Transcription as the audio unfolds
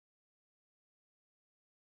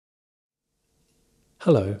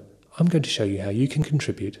Hello, I'm going to show you how you can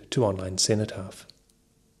contribute to Online Cenotaph.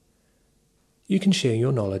 You can share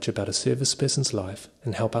your knowledge about a service person's life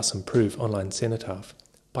and help us improve Online Cenotaph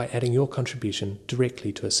by adding your contribution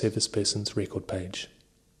directly to a service person's record page.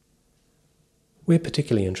 We're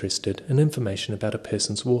particularly interested in information about a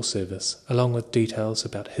person's war service, along with details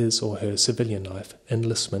about his or her civilian life,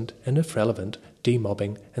 enlistment, and if relevant,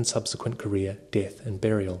 demobbing and subsequent career, death and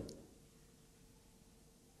burial.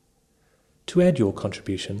 To add your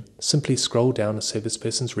contribution, simply scroll down a service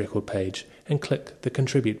person's record page and click the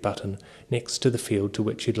Contribute button next to the field to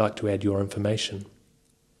which you'd like to add your information.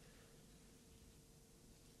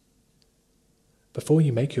 Before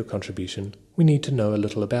you make your contribution, we need to know a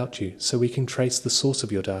little about you so we can trace the source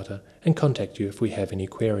of your data and contact you if we have any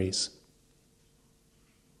queries.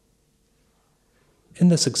 In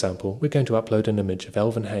this example, we're going to upload an image of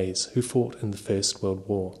Alvin Hayes, who fought in the First World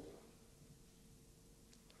War.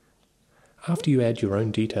 After you add your own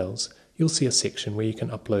details, you'll see a section where you can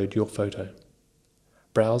upload your photo.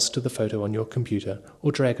 Browse to the photo on your computer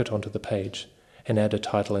or drag it onto the page and add a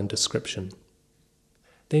title and description.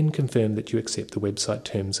 Then confirm that you accept the website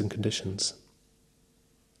terms and conditions.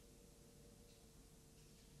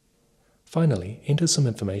 Finally, enter some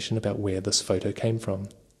information about where this photo came from.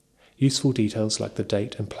 Useful details like the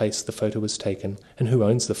date and place the photo was taken and who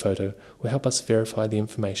owns the photo will help us verify the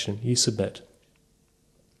information you submit.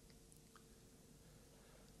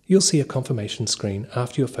 You'll see a confirmation screen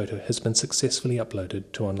after your photo has been successfully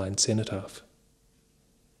uploaded to Online Cenotaph.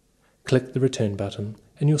 Click the Return button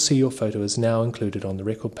and you'll see your photo is now included on the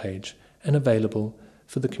record page and available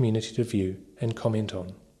for the community to view and comment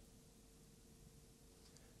on.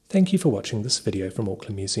 Thank you for watching this video from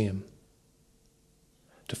Auckland Museum.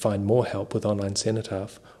 To find more help with Online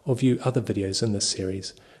Cenotaph or view other videos in this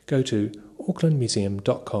series, go to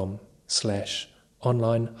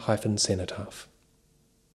aucklandmuseum.com/online-cenotaph.